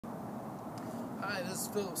Hi, this is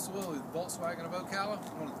Phillip with Volkswagen of Ocala.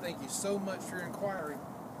 I want to thank you so much for your inquiry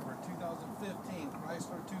for a 2015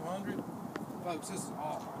 Chrysler 200. Folks, this is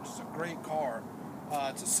awesome. This is a great car.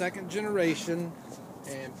 It's a second generation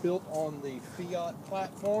and built on the Fiat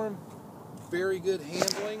platform. Very good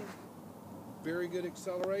handling, very good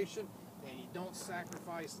acceleration, and you don't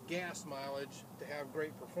sacrifice gas mileage to have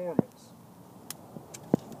great performance.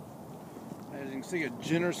 As you can see, a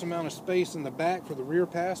generous amount of space in the back for the rear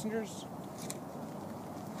passengers.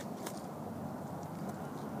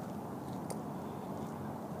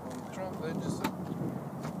 On the trunk lid, just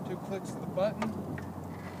 2 clicks of the button,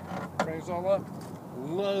 brings all up.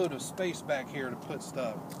 Load of space back here to put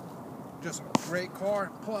stuff. Just a great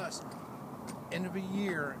car. Plus, end of the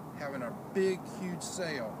year, having a big, huge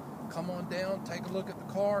sale. Come on down, take a look at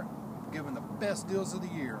the car, giving the best deals of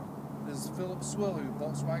the year. This is Phillip with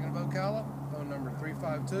Volkswagen of Ocala. Phone number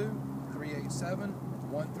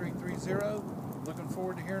 352-387-1330. Looking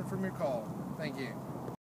forward to hearing from your call. Thank you.